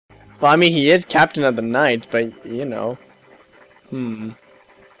Well, I mean, he is captain of the Knights, but, you know. I'm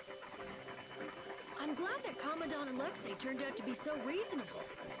glad that Commandant Alexei turned out to be so reasonable.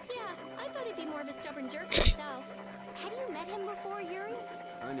 Yeah, I thought he'd be more of a stubborn jerk myself. Had you met him before, Yuri?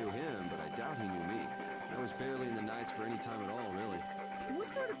 I knew him, but I doubt he knew me. I was barely in the Knights for any time at all, really.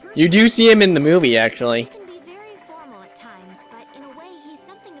 What sort of person? You do see him in the movie, actually. He can be very formal at times, but in a way, he's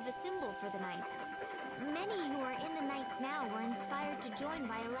something of a symbol for the Knights. Many who are in the Knights now were inspired to join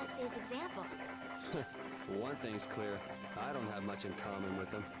by Alexei's example. One thing's clear. I don't have much in common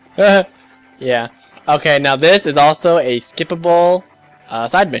with him. Yeah. Okay, now this is also a skippable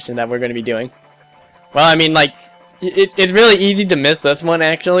side mission that we're going to be doing. Well, I mean, like, it's really easy to miss this one,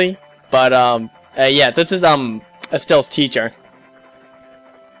 actually. But, yeah, this is, Estelle's teacher.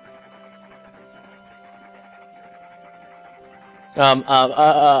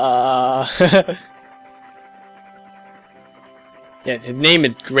 Yeah, his name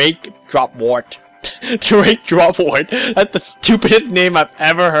is Drake Dropwort. Drake Dropwort. That's the stupidest name I've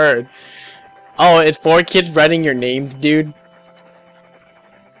ever heard. Oh, it's 4 kids writing your names, dude.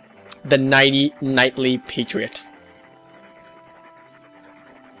 The Nightly Patriot.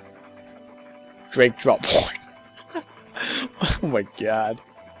 Drake Dropwort. Oh my god.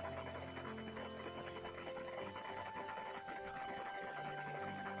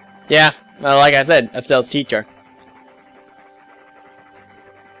 Yeah, like I said, Estelle's teacher.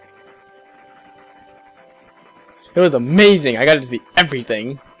 It was amazing. I got to see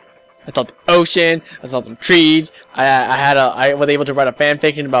everything. I saw the ocean. I saw some trees. I was able to write a fan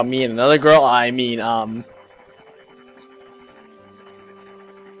fiction about me and another girl. I mean,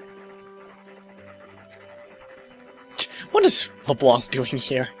 what is LeBlanc doing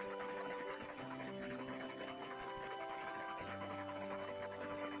here?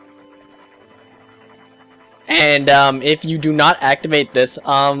 And if you do not activate this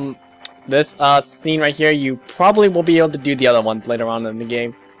this scene right here, you probably will be able to do the other ones later on in the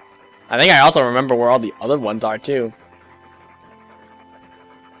game. I think I also remember where all the other ones are too.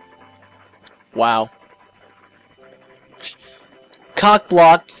 Wow. Cock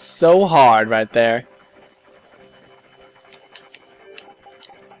blocked so hard right there.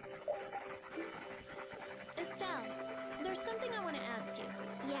 Estelle, there's something I want to ask you.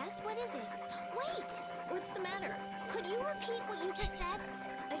 Yes, what is it? Wait! What's the matter? Could you repeat what you just said?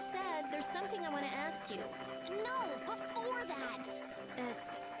 I said there's something I want to ask you. No, before that!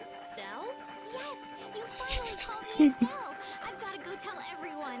 Estelle? Yes! You finally called me Estelle! I've got to go tell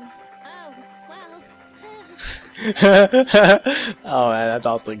everyone. Oh, well... Oh man, that's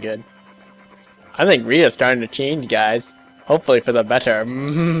also good. I think Rita's starting to change, guys. Hopefully for the better.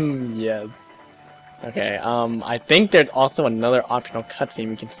 Yes. Okay, I think there's also another optional cutscene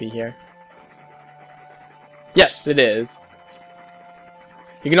we can see here. Yes, it is.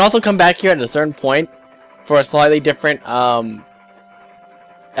 You can also come back here at a certain point for a slightly different,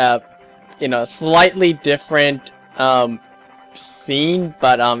 you know, slightly different, scene,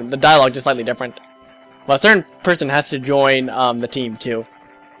 but, the dialogue is slightly different. Well, a certain person has to join, the team, too.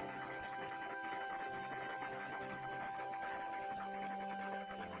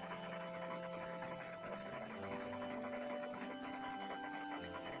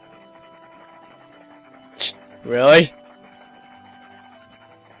 Really?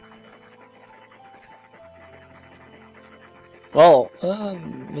 Well,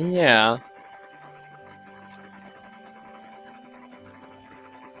 yeah.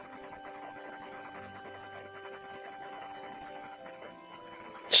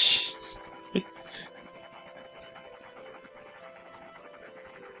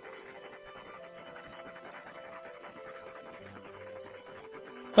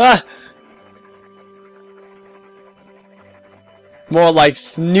 Ah! More like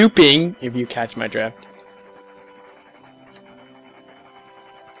snooping, if you catch my drift.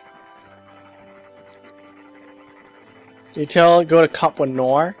 You go to Copwa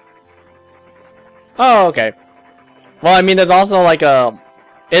Nor? Oh, okay. Well, I mean, there's also like a...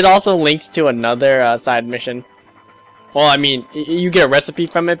 It also links to another side mission. Well, I mean, you get a recipe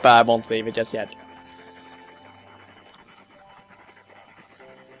from it, but I won't save it just yet.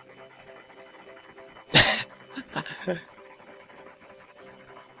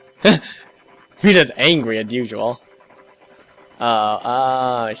 Rita's angry as usual.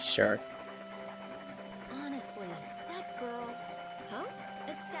 Sure. Honestly, that girl... Huh?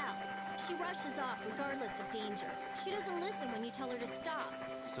 Estelle. She rushes off regardless of danger. She doesn't listen when you tell her to stop.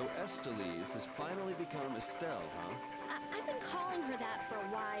 So Estellise has finally become Estelle, huh? I've been calling her that for a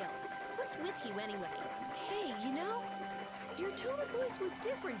while. What's with you anyway? Hey, you know, your tone of voice was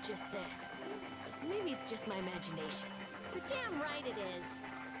different just then. Maybe it's just my imagination. You're damn right it is.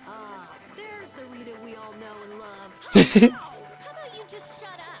 Ah, How about you just shut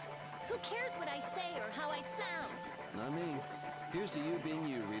up? Who cares what I say or how I sound? Not me. Here's to you being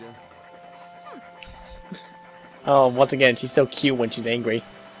you, Rita. Oh, once again, she's so cute when she's angry.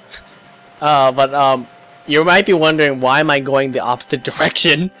 But you might be wondering, why am I going the opposite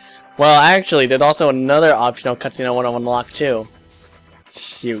direction? Well, actually, there's also another optional cutscene I want to unlock too.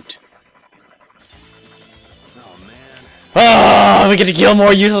 Shoot. Oh man. Oh, we get to kill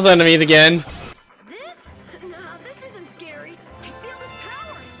more useless enemies again. This? Nah, this isn't scary. I feel this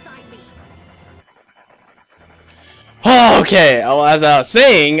power inside me. Okay, well, as I was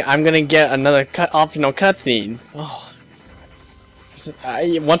saying, I'm gonna get another optional cutscene. Oh.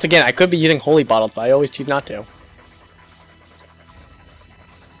 Once again, I could be using holy bottles, but I always choose not to.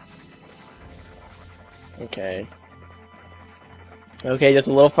 Okay. Okay, just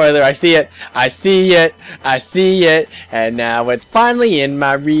a little further. I see it. I see it. I see it. And now it's finally in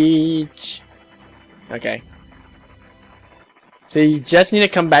my reach. Okay. So you just need to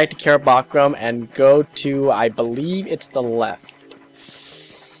come back to Karabakram and go to, I believe it's the left.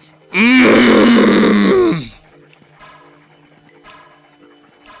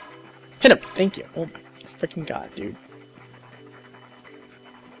 Hit him. Thank you. Oh my freaking god, dude.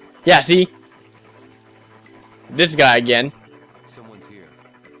 Yeah, see? This guy again. Someone's here.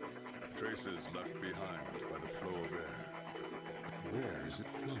 Traces left behind by the flow of air. Where is it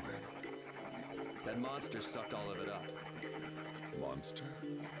flowing? That monster sucked all of it up. Monster?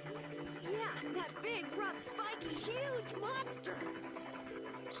 Yeah, that big, rough, spiky, huge monster.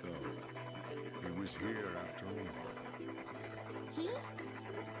 So, he was here after all. He?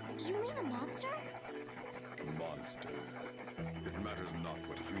 You mean the monster? Monster. It matters not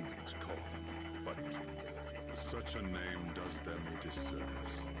what humans call them, but such a name does them a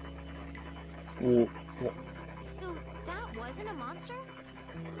disservice. So that wasn't a monster?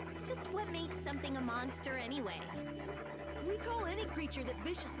 Just what makes something a monster anyway? We call any creature that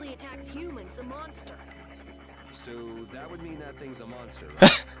viciously attacks humans a monster. So that would mean that thing's a monster,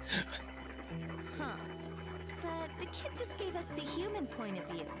 right? Huh. But the kid just gave us the human point of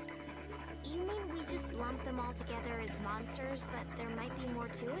view. You mean we just lump them all together as monsters, but there might be more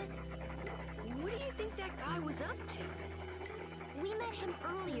to it? What do you think that guy was up to? We met him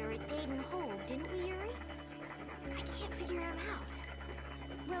earlier at Dayton Hole, didn't we, Yuri? I can't figure him out.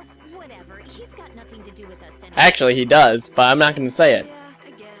 Well, whatever. He's got nothing to do with us anyway. Actually, he does, but I'm not going to say it. Yeah,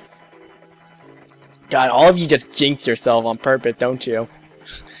 I guess. God, all of you just jinx yourself on purpose, don't you?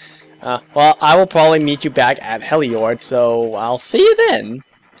 Well, I will probably meet you back at Heliord, so I'll see you then.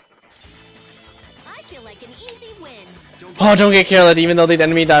 I feel like an easy win. Oh, don't get careless, even though these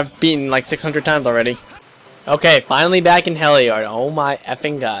enemies I've beaten like 600 times already. Okay, finally back in Heliord. Oh my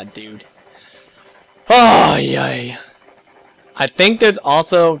effing god, dude. Oh, yay. I think there's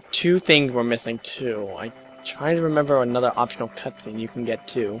also 2 things we're missing, too. I'm trying to remember another optional cutscene you can get,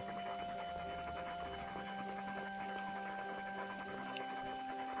 too.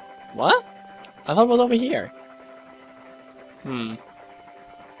 What? I thought it was over here.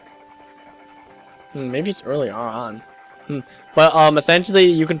 Maybe it's earlier on. But essentially,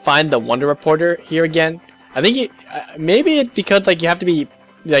 you can find the Wonder Reporter here again. I think maybe it's because like you have to be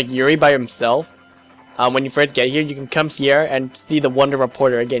like Yuri by himself. When you first get here, you can come here and see the Wonder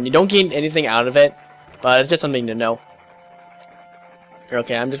Reporter again. You don't gain anything out of it, but it's just something to know.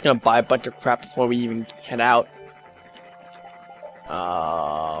 Okay, I'm just gonna buy a bunch of crap before we even head out.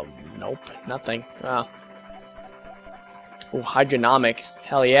 Nope, nothing. Wow. Ooh, hydronomics.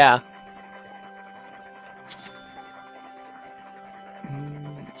 Hell yeah.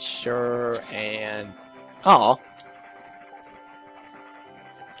 Sure, and... Oh.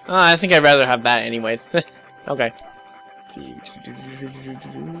 I think I'd rather have that anyways. Okay. Let's see.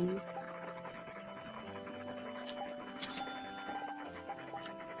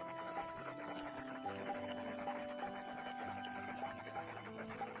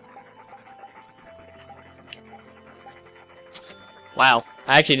 Wow.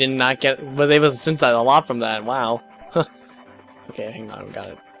 I actually did not was able to sense that a lot from that. Wow. Okay, hang on. We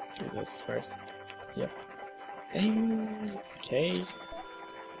gotta do this first. Yep. Okay.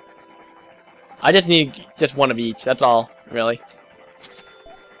 I just need just one of each. That's all, really.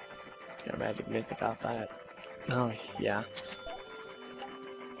 Get magic music off that. Oh, yeah.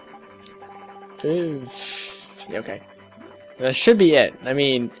 Ooh. Okay. That should be it. I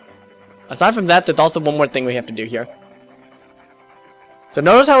mean, aside from that, there's also one more thing we have to do here. So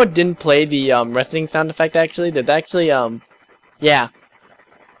notice how it didn't play the resting sound effect actually? There's actually yeah.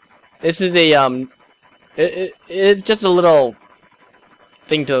 This is a it's just a little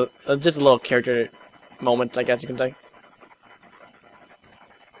thing to just a little character moment, I guess you can say.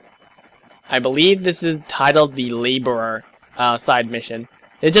 I believe this is titled the Laborer side mission.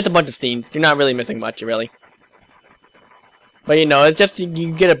 It's just a bunch of scenes. You're not really missing much, really. But you know, it's just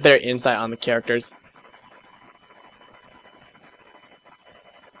you get a better insight on the characters.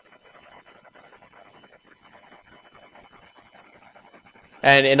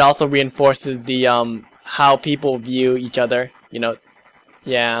 And it also reinforces the how people view each other, you know.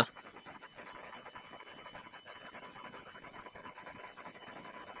 Yeah.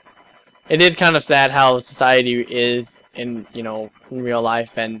 It is kind of sad how society is in, you know, in real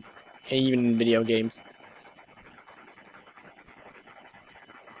life and even in video games.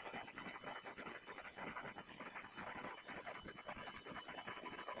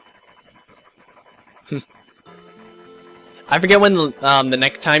 I forget when the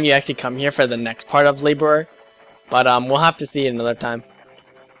next time you actually come here for the next part of Laborer, but we'll have to see it another time.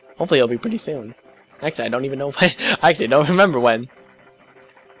 Hopefully it'll be pretty soon. Actually, I don't even know when. I actually don't remember when.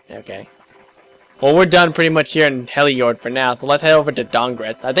 Okay. Well, we're done pretty much here in Heliord for now, so let's head over to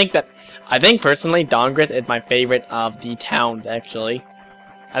Dongris. I think personally Dongris is my favorite of the towns, actually.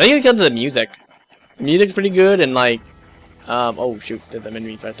 I think it's because of the music. The music's pretty good, and like, oh shoot, there's some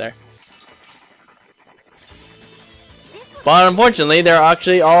enemies right there. But unfortunately, they're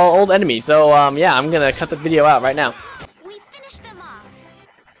actually all old enemies. So yeah, I'm gonna cut the video out right now. We finished them off.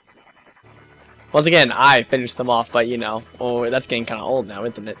 Once again, I finished them off, but you know, oh, that's getting kind of old now,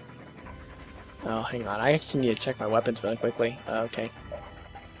 isn't it? Oh, hang on, I actually need to check my weapons really quickly. Okay.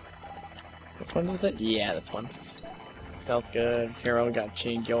 Which one is it? Yeah, this one. Smells good. Hero, gotta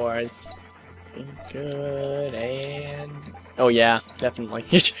change yours. Good, and... oh yeah, definitely.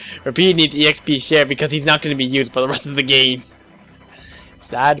 Repeat needs EXP share because he's not going to be used for the rest of the game.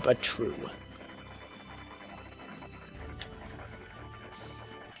 Sad, but true.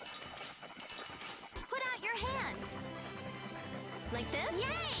 Put out your hand. Like this? Yay!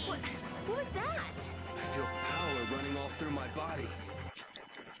 What was that? I feel power running all through my body.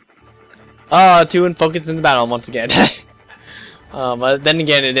 Oh, two and focus in the battle once again. But then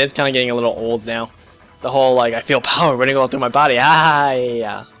again, it is kind of getting a little old now. The whole, like, I feel power running all through my body. Ah,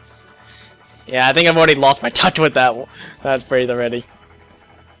 yeah. Yeah, I think I've already lost my touch with that phrase already.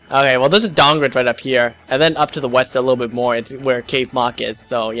 Okay, well, this is Dongrid right up here. And then up to the west a little bit more, it's where Cave Mock is.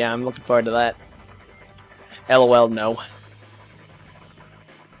 So, yeah, I'm looking forward to that. LOL, no.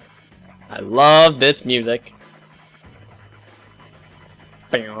 I love this music.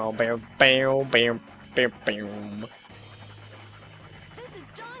 Bow, bow, bow, bow, bow, bow.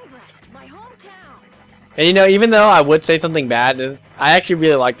 My hometown. And you know, even though I would say something bad, I actually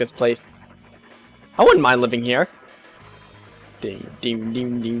really like this place. I wouldn't mind living here. Looks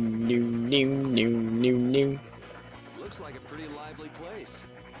like a pretty lively place.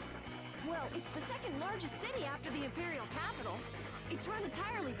 Well, it's the second largest city after the Imperial capital. It's run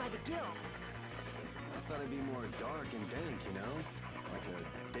entirely by the guilds. I thought it'd be more dark and dank, you know? Like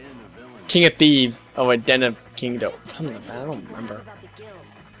a den of villains. King of Thieves. Oh, a Den of Kingdom. Just Something like that. I don't remember. about the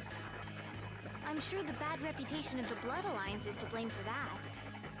guilds. I'm sure the bad reputation of the Blood Alliance is to blame for that.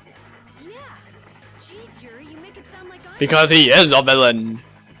 Yeah. Jeez, Yuri, you make it sound like I'm... Because he is a villain.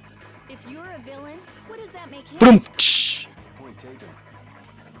 If you're a villain, what does that make him? Boom. Point taken.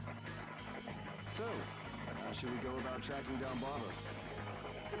 So, how should we go about tracking down Barbos?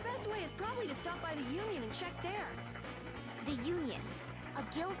 The best way is probably to stop by the Union and check there. The Union, a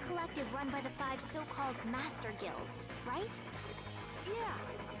guild collective run by the 5 so-called Master Guilds, right? Yeah.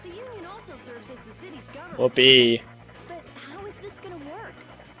 The Union also serves as the city's government. Whoopee. But how is this gonna work?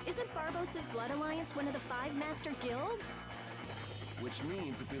 Isn't Barbos' Blood Alliance one of the 5 Master Guilds? Which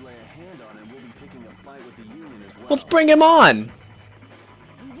means if we lay a hand on him, we'll be picking a fight with the Union as well. Let's bring him on.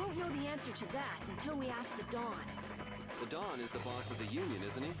 We won't know the answer to that until we ask the Dawn. The Dawn is the boss of the Union,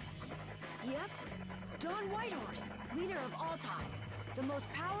 isn't he? Yep. Dawn Whitehorse, leader of Altosk, the most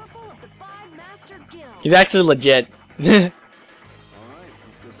powerful of the 5 Master Guilds. He's actually legit. Alright,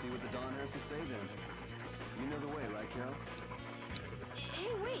 let's go see what the Dawn has to say then. You know the way, right, Cal? Hey,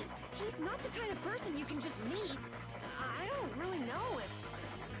 wait. He's not the kind of person you can just meet. I don't really know if...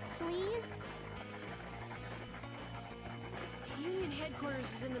 Please? Union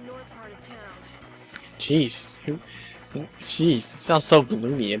headquarters is in the north part of town. Jeez. Jeez. It sounds so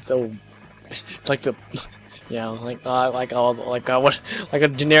gloomy and so... It's like the... Yeah, like a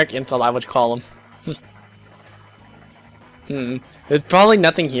generic insult I would call him. There's probably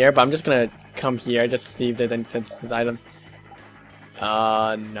nothing here, but I'm just gonna come here just to see if there's any sensitive items.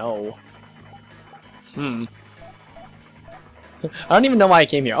 No. I don't even know why I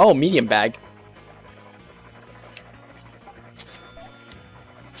came here. Oh, medium bag.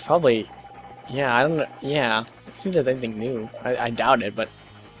 Probably. Yeah, I don't know. Yeah. Let's see if there's anything new. I doubt it, but.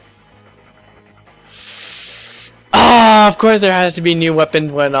 Oh, of course there has to be new weapons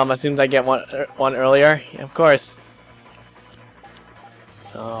when as soon as I get one earlier. Yeah, of course.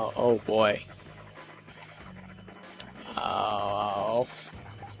 Oh boy. Oh.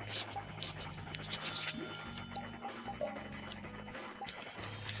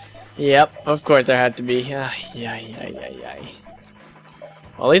 Yep, of course there had to be. Yeah.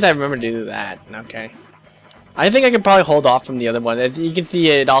 Well, at least I remember to do that. Okay. I think I could probably hold off from the other one. As you can see,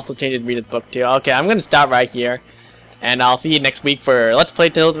 it also changes Rita's book too. Okay, I'm gonna stop right here, and I'll see you next week for Let's Play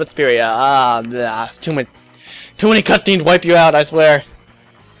Tales of Vesperia. Too many cutscenes wipe you out. I swear.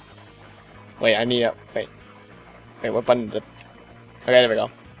 Wait, I need a wait. What button is it? Okay, there we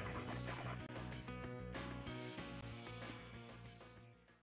go.